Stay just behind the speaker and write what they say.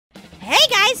Hey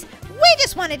guys, we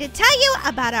just wanted to tell you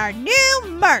about our new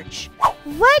merch.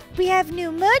 What? We have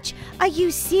new merch? Are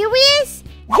you serious?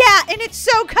 Yeah, and it's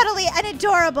so cuddly and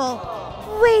adorable.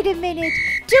 Wait a minute.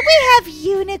 Do we have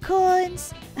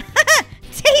unicorns?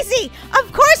 Daisy,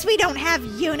 of course we don't have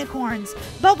unicorns,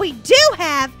 but we do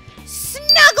have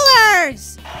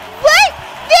snugglers. What?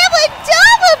 They're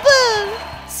adorable.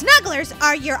 Snugglers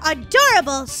are your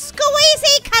adorable,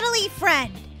 squeezy, cuddly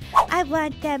friend. I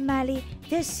want them, Molly.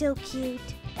 They're so cute.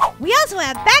 We also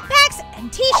have backpacks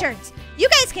and t-shirts. You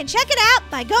guys can check it out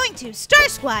by going to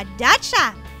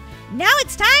starsquad.shop. Now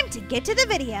it's time to get to the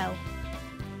video.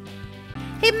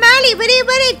 Hey, Molly, what do you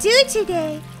want to do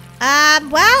today?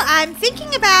 Well, I'm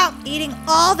thinking about eating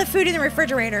all the food in the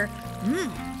refrigerator.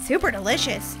 Super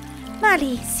delicious.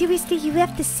 Molly, seriously, you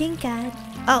have the sink on.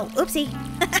 Oh, oopsie.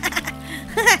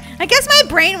 I guess my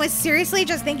brain was seriously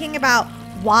just thinking about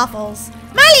waffles.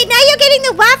 Molly, now you're getting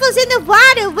the waffles in the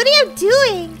water. What are you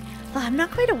doing? Oh, I'm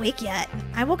not quite awake yet.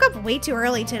 I woke up way too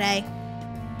early today.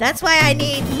 That's why I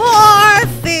need more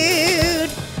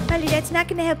food. Molly, that's not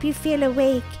going to help you feel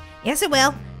awake. Yes, it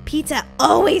will. Pizza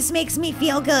always makes me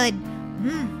feel good.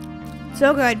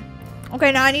 So good.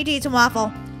 Okay, now I need to eat some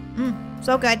waffle.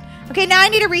 So good. Okay, now I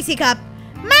need a Reese cup.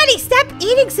 Molly, stop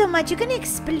eating so much. You're going to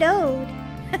explode.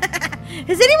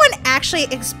 Has anyone actually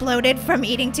exploded from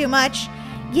eating too much?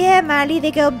 Yeah, Molly,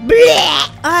 they go bleh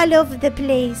all over the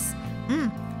place.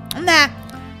 Nah,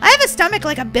 I have a stomach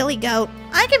like a billy goat.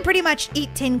 I can pretty much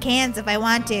eat tin cans if I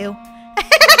want to.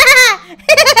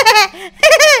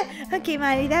 Okay,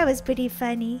 Molly, that was pretty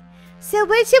funny. So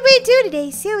what should we do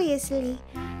today, seriously?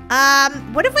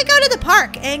 What if we go to the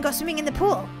park and go swimming in the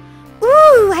pool?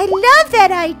 Ooh, I love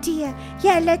that idea.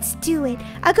 Yeah, let's do it.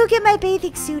 I'll go get my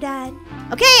bathing suit on.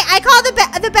 Okay, I call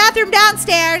the bathroom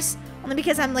downstairs. Only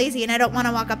because I'm lazy and I don't want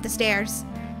to walk up the stairs.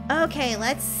 Okay,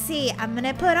 let's see. I'm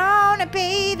gonna put on a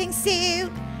bathing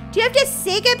suit. Do you have to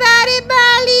sing about it,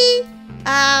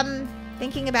 Molly?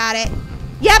 Thinking about it.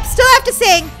 Yep, still have to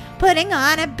sing. Putting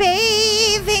on a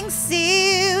bathing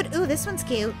suit. Ooh, this one's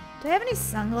cute. Do I have any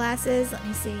sunglasses? Let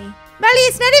me see. Molly,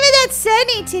 it's not even that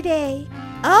sunny today.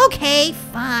 Okay,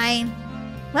 fine.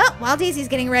 Well, while Daisy's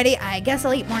getting ready, I guess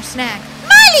I'll eat more snack.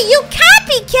 Molly, you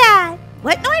copycat!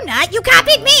 What? No, I'm not. You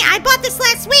copied me. I bought this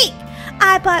last week.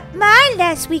 I bought mine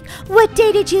last week. What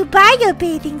day did you buy your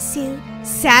bathing suit?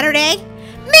 Saturday.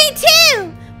 Me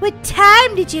too! What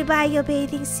time did you buy your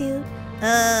bathing suit?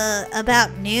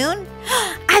 About noon?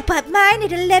 I bought mine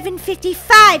at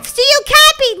 11:55, so you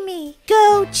copied me.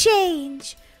 Go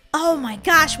change. Oh my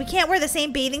gosh, we can't wear the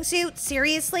same bathing suit?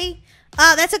 Seriously?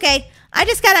 Oh, that's okay. I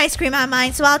just got ice cream on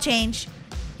mine, so I'll change.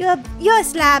 You're a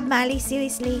slob, Molly,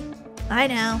 seriously. I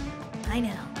know.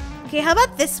 Okay, how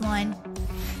about this one?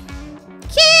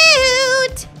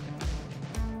 Cute!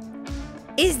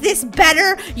 Is this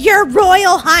better, Your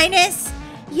Royal Highness?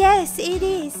 Yes, it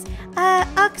is.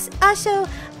 Also,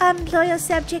 loyal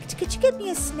subject, could you get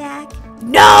me a snack?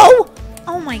 No!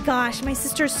 Oh my gosh, my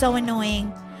sister's so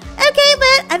annoying. Okay,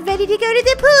 well, I'm ready to go to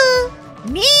the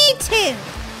pool. Me too.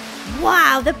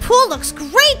 Wow, the pool looks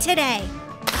great today.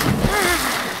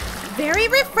 Very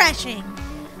refreshing.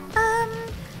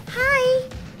 Hi.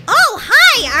 Oh,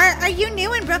 hi! Are you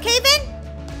new in Brookhaven?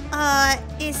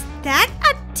 Is that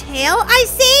a tail I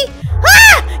see?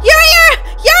 Ah! You're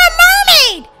a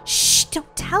mermaid! Shh,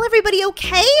 don't tell everybody,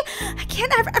 okay? I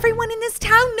can't have everyone in this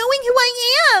town knowing who I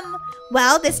am.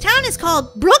 Well, this town is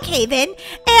called Brookhaven,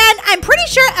 and I'm pretty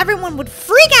sure everyone would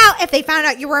freak out if they found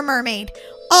out you were a mermaid.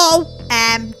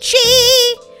 OMG!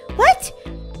 What?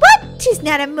 What? She's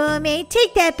not a mermaid.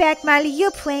 Take that back, Molly.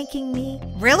 You're pranking me.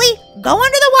 Really? Go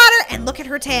under the water and look at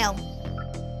her tail.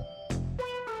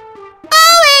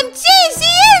 OMG, she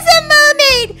is a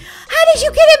mermaid! How did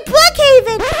you get in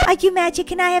Brookhaven? Are you magic?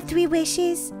 Can I have 3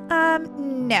 wishes?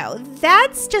 No.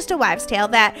 That's just a wives' tale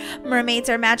that mermaids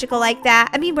are magical like that.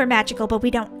 I mean, we're magical, but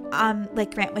we don't,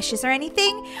 like, grant wishes or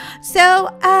anything. So,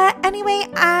 anyway,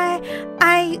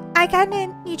 I kinda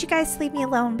need you guys to leave me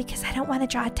alone because I don't want to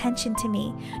draw attention to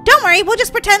me. Don't worry, we'll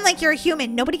just pretend like you're a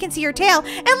human. Nobody can see your tail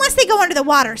unless they go under the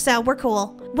water, so we're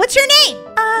cool. What's your name?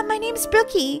 My name's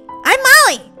Brookie. I'm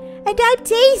Molly. And I'm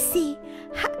Daisy.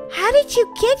 How did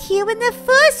you get here in the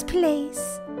first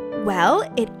place? Well,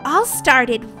 it all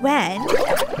started when...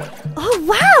 Oh,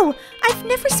 wow! I've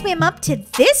never swam up to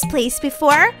this place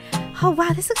before. Oh,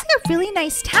 wow, this looks like a really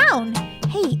nice town.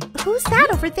 Hey, who's that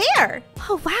over there?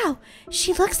 Oh, wow,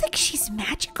 she looks like she's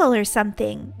magical or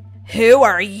something. Who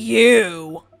are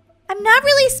you? I'm not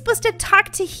really supposed to talk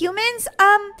to humans,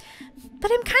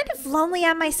 but I'm kind of lonely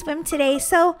on my swim today,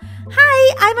 so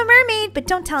hi, I'm a mermaid, but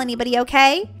don't tell anybody,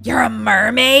 okay? You're a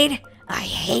mermaid? I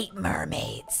hate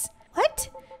mermaids. What?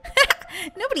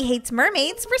 Nobody hates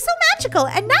mermaids. We're so magical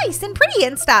and nice and pretty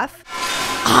and stuff.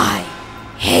 I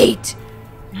hate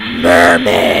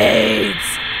mermaids.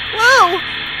 Whoa!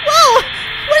 Whoa!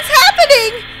 What's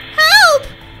happening? Help!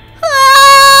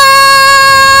 Ah!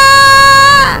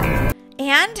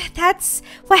 And that's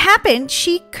what happened.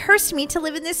 She cursed me to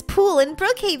live in this pool in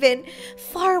Brookhaven,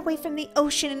 far away from the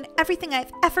ocean and everything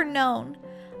I've ever known.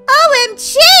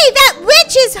 OMG! That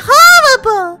witch is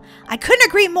horrible! I couldn't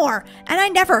agree more, and I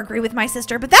never agree with my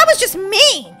sister, but that was just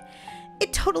mean.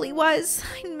 It totally was.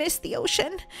 I miss the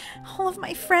ocean, all of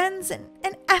my friends, and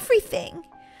everything.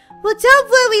 Well, don't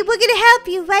worry. We're going to help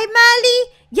you, right, Molly?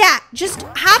 Yeah, just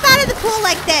hop out of the pool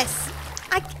like this.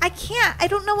 I can't. I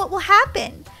don't know what will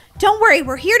happen. Don't worry,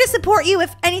 we're here to support you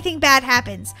if anything bad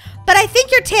happens. But I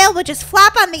think your tail will just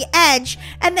flop on the edge,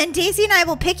 and then Daisy and I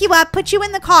will pick you up, put you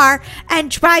in the car, and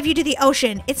drive you to the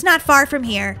ocean. It's not far from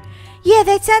here. Yeah,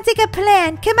 that sounds like a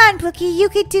plan. Come on, Brookie, you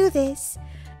could do this.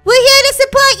 We're here to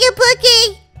support you,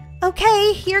 Brookie.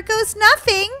 Okay, here goes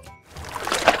nothing.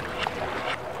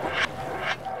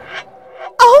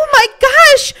 Oh my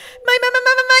gosh! My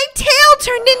tail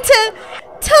turned into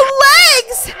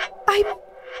legs!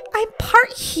 I'm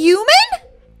part human?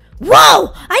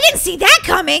 Whoa! I didn't see that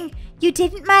coming! You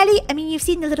didn't, Miley? I mean, you've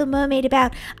seen The Little Mermaid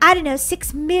about, I don't know,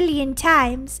 6 million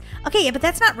times. Okay, yeah, but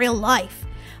that's not real life.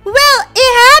 Well,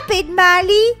 it happened,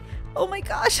 Miley. Oh my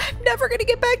gosh, I'm never gonna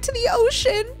get back to the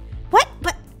ocean. What?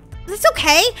 But it's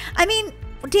okay. I mean,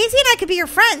 Daisy and I could be your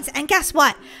friends, and guess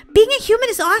what? Being a human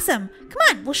is awesome. Come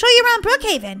on, we'll show you around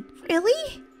Brookhaven.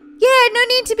 Really? Yeah, no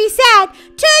need to be sad.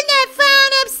 Turn that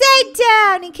frown upside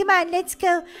down. And come on, let's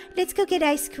go get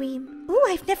ice cream. Ooh,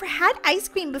 I've never had ice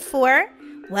cream before.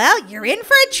 Well, you're in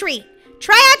for a treat.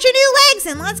 Try out your new legs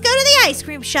and let's go to the ice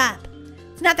cream shop.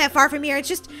 It's not that far from here. It's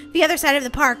just the other side of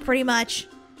the park, pretty much.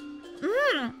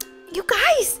 You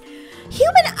guys,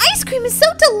 human ice cream is so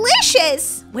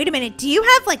delicious. Wait a minute, do you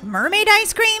have like mermaid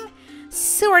ice cream?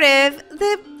 Sort of.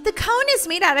 The cone is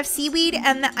made out of seaweed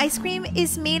and the ice cream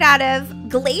is made out of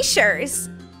glaciers.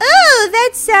 Oh,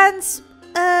 that sounds,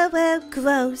 well,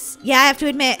 gross. Yeah, I have to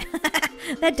admit,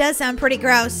 that does sound pretty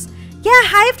gross. Yeah,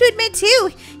 I have to admit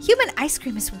too, human ice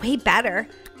cream is way better.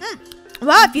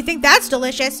 Well, if you think that's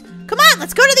delicious, come on,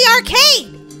 let's go to the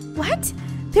arcade. What?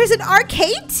 There's an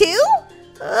arcade too?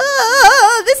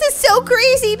 Oh, this is so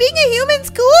crazy. Being a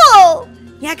human's cool.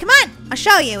 Yeah, come on, I'll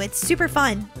show you. It's super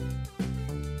fun.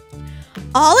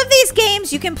 All of these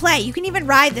games you can play. You can even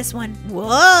ride this one.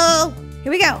 Whoa,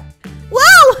 here we go.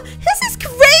 Whoa, this is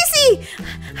crazy.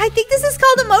 I think this is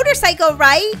called a motorcycle,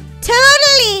 right?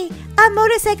 Totally.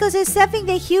 Motorcycles are something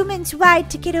that humans ride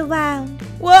to get around.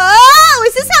 Whoa,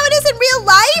 is this how it is in real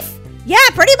life? Yeah,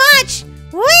 pretty much.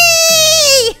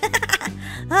 Whee!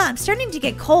 I'm starting to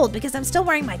get cold because I'm still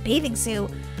wearing my bathing suit.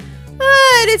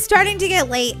 But it's starting to get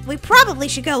late. We probably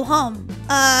should go home.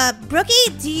 Brookie,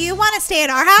 do you want to stay at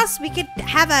our house? We could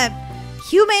have a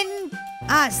human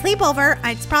sleepover.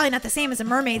 It's probably not the same as a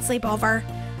mermaid sleepover.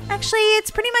 Actually,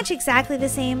 it's pretty much exactly the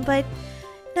same, but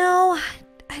no,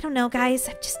 I don't know, guys.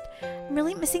 I'm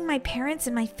really missing my parents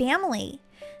and my family.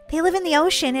 They live in the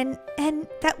ocean, and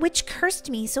that witch cursed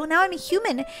me, so now I'm a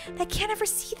human and I can't ever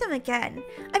see them again.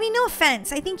 I mean, no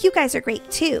offense. I think you guys are great,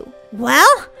 too.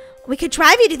 Well, we could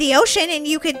drive you to the ocean and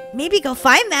you could maybe go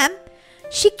find them.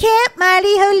 She can't,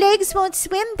 Miley. Her legs won't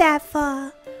swim that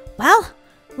far. Well,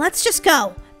 let's just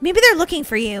go. Maybe they're looking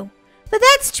for you. But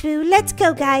that's true. Let's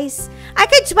go, guys. I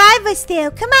could drive us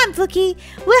there. Come on, Brookie.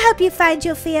 We'll help you find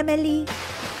your family.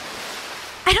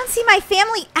 I don't see my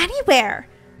family anywhere.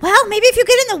 Well, maybe if you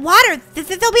get in the water,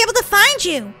 they'll be able to find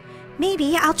you.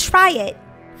 Maybe. I'll try it.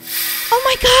 Oh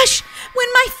my gosh! When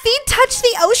my feet touched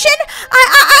the ocean,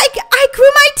 I grew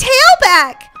my tail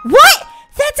back. What?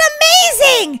 That's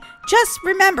amazing! Just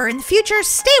remember, in the future,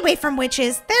 stay away from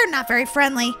witches. They're not very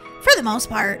friendly, for the most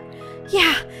part.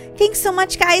 Yeah, thanks so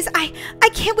much, guys. I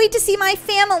can't wait to see my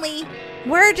family.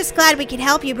 We're just glad we could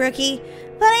help you, Brookie.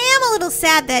 But I am a little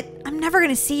sad that I'm never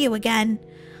going to see you again.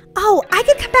 Oh, I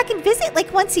could come back and visit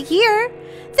like once a year.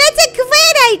 That's a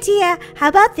great idea. How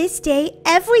about this day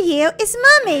every year is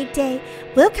Mermaid Day?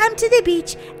 We'll come to the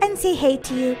beach and say hey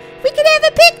to you. We could have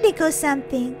a picnic or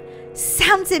something.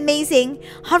 Sounds amazing.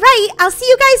 All right, I'll see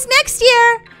you guys next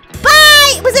year.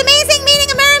 Bye. It was amazing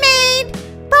meeting a mermaid.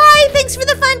 Bye. Thanks for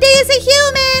the fun day as a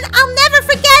human. I'll never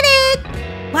forget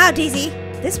it. Wow, Daisy,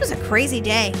 this was a crazy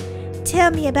day.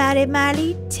 Tell me about it,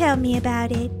 Molly. Tell me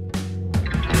about it.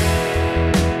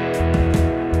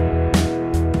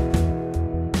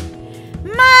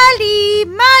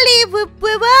 Molly,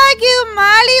 where are you?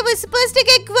 Molly, we're supposed to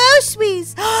get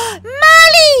groceries.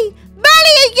 Molly,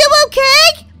 are you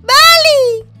okay?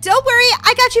 Molly! don't worry.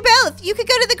 I got you both. You could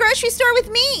go to the grocery store with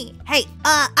me. Hey,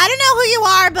 I don't know who you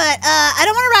are, but I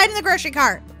don't want to ride in the grocery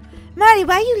cart. Marty,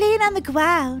 why are you laying on the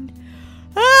ground?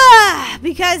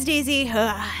 Because, Daisy,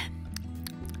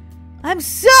 I'm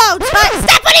so tired.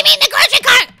 Stop putting me in the grocery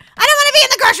cart! I don't want to be in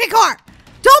the grocery cart!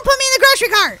 Don't put me in the grocery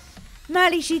cart!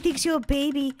 Marty, she thinks you're a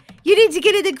baby. You need to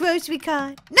get in the grocery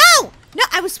cart. No! No,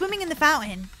 I was swimming in the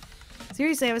fountain.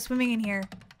 Seriously, I was swimming in here.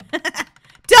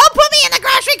 Don't put me in the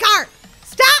grocery cart!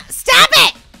 Stop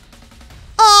it!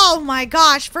 Oh my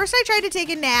gosh. First I tried to take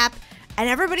a nap and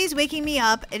everybody's waking me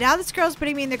up and now this girl's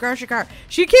putting me in the grocery cart.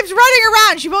 She keeps running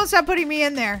around. She won't stop putting me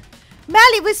in there.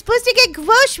 Molly, we're supposed to get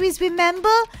groceries, remember?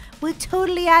 We're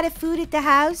totally out of food at the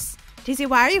house. Daisy,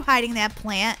 why are you hiding that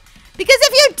plant? Because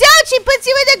if you don't, she puts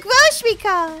you in the grocery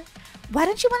cart. Why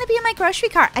don't you want to be in my grocery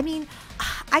cart? I mean,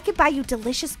 I could buy you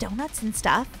delicious donuts and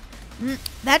stuff.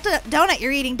 That donut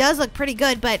you're eating does look pretty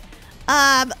good, but,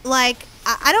 like,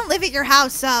 I don't live at your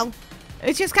house, so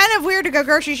it's just kind of weird to go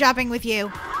grocery shopping with you.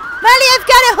 Molly, I've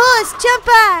got a horse. Jump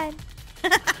on.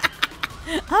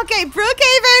 Okay,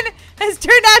 Brookhaven has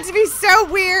turned out to be so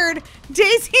weird.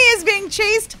 Daisy is being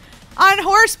chased on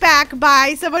horseback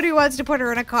by someone who wants to put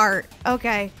her in a cart.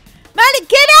 Okay. Molly,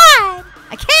 get on.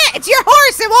 I can't. It's your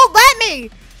horse. It won't let me.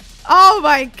 Oh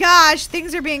my gosh.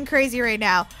 Things are being crazy right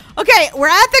now. Okay, we're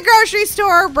at the grocery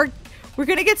store. We're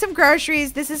going to get some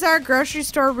groceries. This is our grocery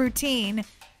store routine.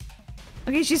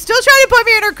 Okay, she's still trying to put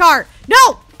me in her cart.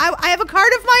 No, I have a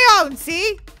cart of my own,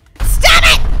 see? Stop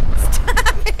it!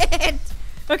 Stop it!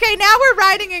 Okay, now we're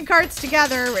riding in carts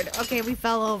together. Okay, we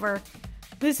fell over.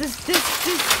 This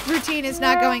routine is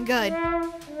not going good.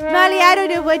 Molly, I don't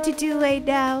know what to do right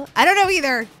now. I don't know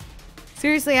either.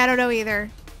 Seriously, I don't know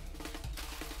either.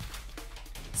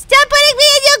 Stop putting me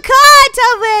in your cart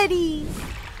already.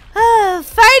 Oh,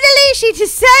 finally she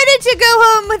decided to go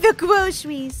home with the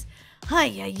groceries.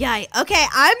 Ay. Okay,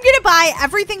 I'm gonna buy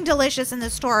everything delicious in the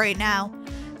store right now.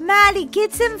 Molly,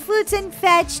 get some fruits and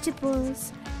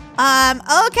vegetables.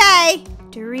 Okay.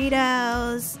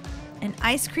 Doritos, an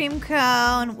ice cream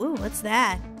cone. Ooh, what's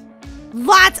that?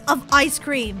 Lots of ice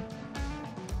cream.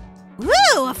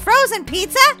 Ooh, a frozen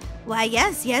pizza? Why,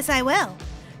 yes, I will.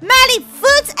 Molly,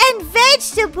 fruits and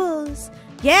vegetables.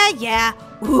 Yeah.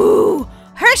 Ooh,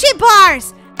 Hershey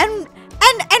bars and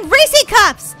Reese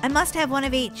cups. I must have one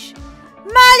of each.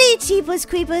 Molly, Jeepers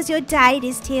Creepers, your diet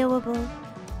is terrible.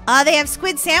 They have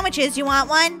squid sandwiches. You want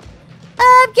one?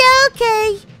 Yeah,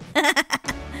 okay.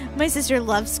 My sister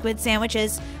loves squid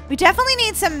sandwiches. We definitely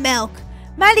need some milk.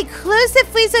 Molly, close the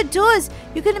freezer doors.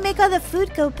 You're gonna make all the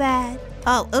food go bad.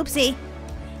 Oh, oopsie.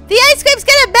 The ice cream's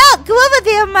gonna melt. Go over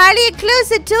there, Molly, and close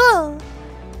the door.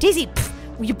 Daisy,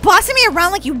 you're bossing me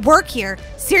around like you work here.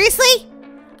 Seriously?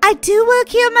 I do work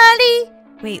here, Molly.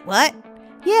 Wait, what?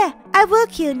 Yeah, I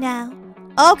work here now.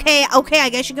 Okay, I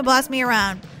guess you can boss me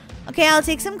around. Okay, I'll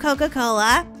take some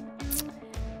Coca-Cola.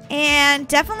 And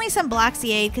definitely some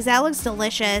Bloxy because that looks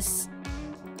delicious.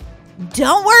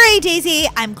 Don't worry, Daisy.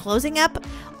 I'm closing up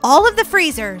all of the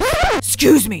freezers.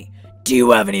 Excuse me. Do you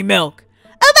have any milk?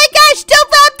 Oh my gosh, don't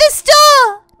rob the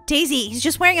store! Daisy, he's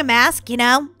just wearing a mask, you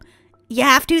know? You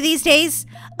have to these days.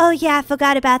 Oh yeah, I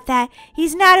forgot about that.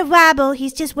 He's not a robber,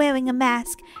 he's just wearing a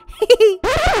mask.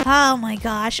 Oh my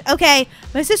gosh. Okay,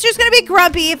 my sister's gonna be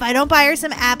grumpy if I don't buy her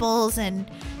some apples and...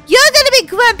 You're gonna be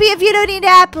grumpy if you don't eat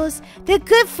apples. They're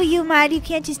good for you, Molly. You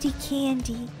can't just eat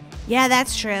candy. Yeah,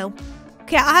 that's true.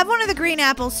 Okay, I'll have one of the green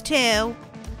apples too.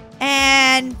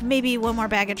 And maybe one more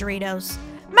bag of Doritos.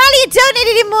 Molly, you don't need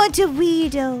any more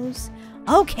Doritos.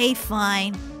 Okay,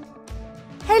 fine.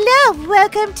 Hello,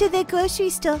 welcome to the grocery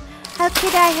store. How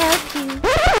can I help you?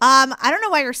 I don't know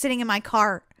why you're sitting in my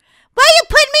cart. Why you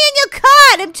put me in your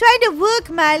cart? I'm trying to work,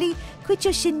 Molly. Quit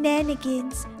your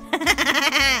shenanigans.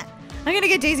 I'm gonna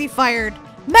get Daisy fired.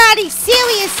 Molly,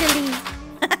 seriously.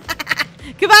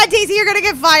 Come on, Daisy, you're gonna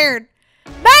get fired.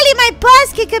 Molly, my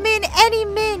boss can come in any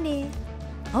minute.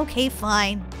 Okay,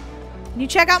 fine. Can you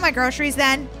check out my groceries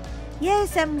then?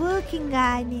 Yes, I'm working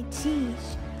on it,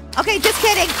 jeez. Okay, just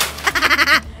kidding.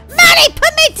 Molly,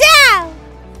 put me down.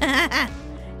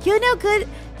 You're no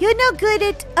good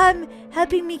at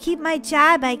helping me keep my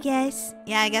job, I guess.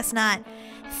 Yeah, I guess not.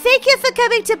 Thank you for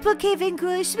coming to Brookhaven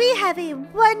Grocery. Have a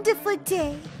wonderful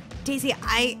day. Daisy,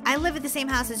 I live at the same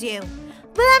house as you.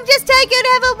 Well, I'm just telling you to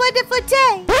have a wonderful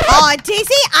day. Oh,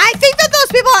 Daisy, I think that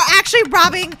those people are actually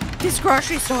robbing this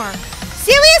grocery store.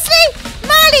 Seriously?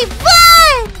 Molly,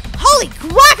 run! Holy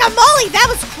guacamole, that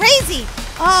was crazy.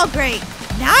 Oh, great.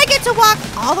 Now I get to walk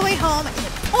all the way home in the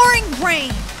pouring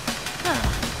rain.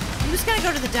 I'm just gonna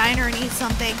go to the diner and eat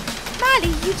something.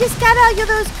 Molly, you just got all of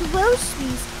those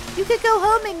groceries. You could go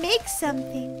home and make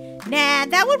something. Nah,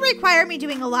 that would require me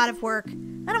doing a lot of work.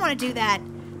 I don't want to do that.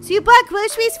 So you bought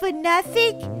groceries for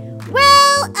nothing?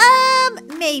 Well,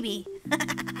 maybe.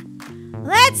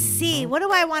 Let's see. What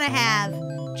do I want to have?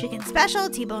 Chicken special,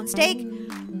 T-bone steak,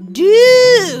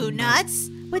 donuts.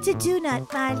 What's a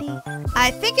donut, Molly?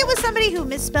 I think it was somebody who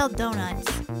misspelled donuts.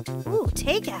 Ooh,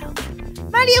 takeout.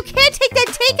 Molly, you can't take that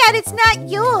takeout. It's not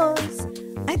yours.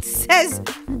 It says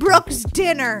Brooke's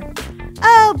dinner.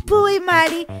 Oh, boy,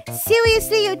 Molly.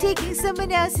 Seriously, you're taking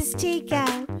someone else's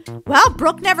takeout. Well,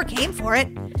 Brooke never came for it.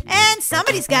 And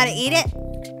somebody's got to eat it.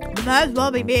 Might as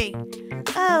well be me.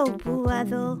 Oh,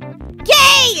 brother.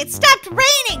 Yay! It stopped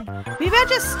raining! Maybe I'll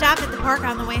just stop at the park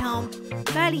on the way home.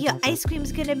 Molly, your ice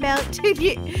cream's gonna melt in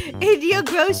your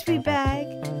grocery bag.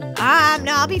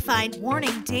 No, I'll be fine.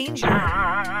 Warning, danger.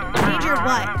 Danger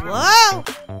what? Whoa!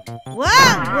 Whoa,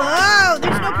 whoa!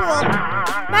 There's no pool.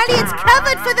 Molly, it's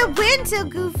covered for the winter,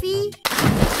 Goofy.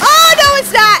 Oh, no,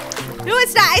 it's not! No,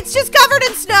 it's not. It's just covered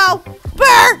in snow.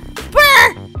 Brr!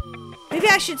 Brr! Maybe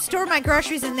I should store my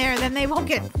groceries in there, then they won't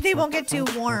get too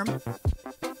warm.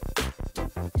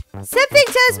 Something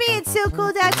tells me it's so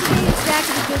cold out today, it's not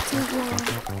gonna get too warm.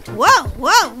 Whoa,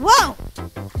 whoa, whoa!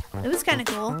 It was kind of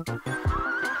cool.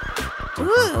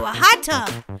 Ooh, a hot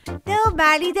tub. No,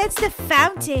 Molly, that's the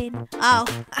fountain. Oh,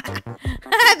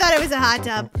 I thought it was a hot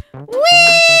tub.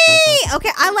 Whee! Okay,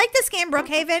 I like this game,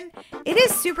 Brookhaven. It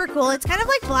is super cool. It's kind of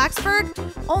like Blacksburg,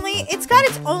 only it's got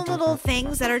its own little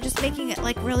things that are just making it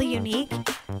like really unique,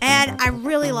 and I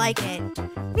really like it.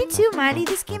 Me too, Molly.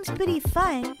 This game's pretty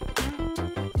fun.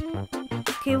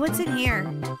 Okay, what's in here?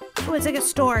 Oh, it's like a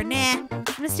store. Nah, I'm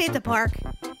gonna stay at the park.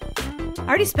 I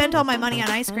already spent all my money on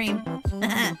ice cream.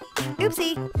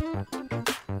 Oopsie.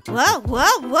 Whoa,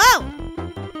 whoa, whoa!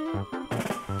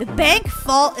 The bank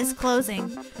vault is closing.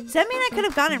 Does that mean I could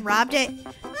have gone and robbed it?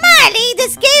 Molly,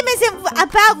 this game isn't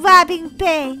about robbing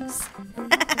banks.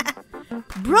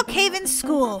 Brookhaven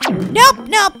School. Nope,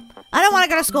 nope. I don't want to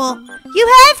go to school. You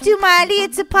have to, Molly.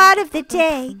 It's a part of the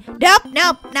day. Nope,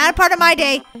 nope. Not a part of my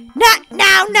day. Not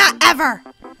now, not ever.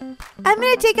 I'm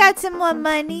going to take out some more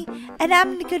money, and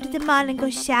I'm going to go to the mall and go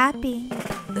shopping.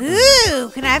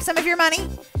 Ooh, can I have some of your money?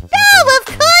 No, of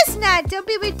course not. Don't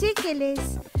be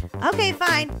ridiculous. Okay,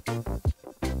 fine.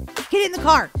 Get in the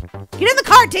car. Get in the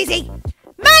car, Daisy.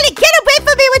 Molly, get away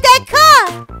from me with that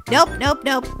car. Nope, nope,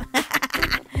 nope.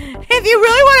 If you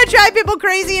really want to drive people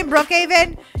crazy in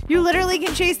Brookhaven, you literally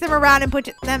can chase them around and put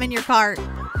them in your cart. Molly,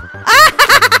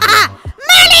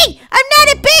 I'm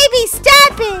not a baby.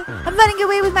 Stop it. I'm running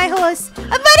away with my horse. I'm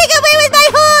running away with my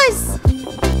horse.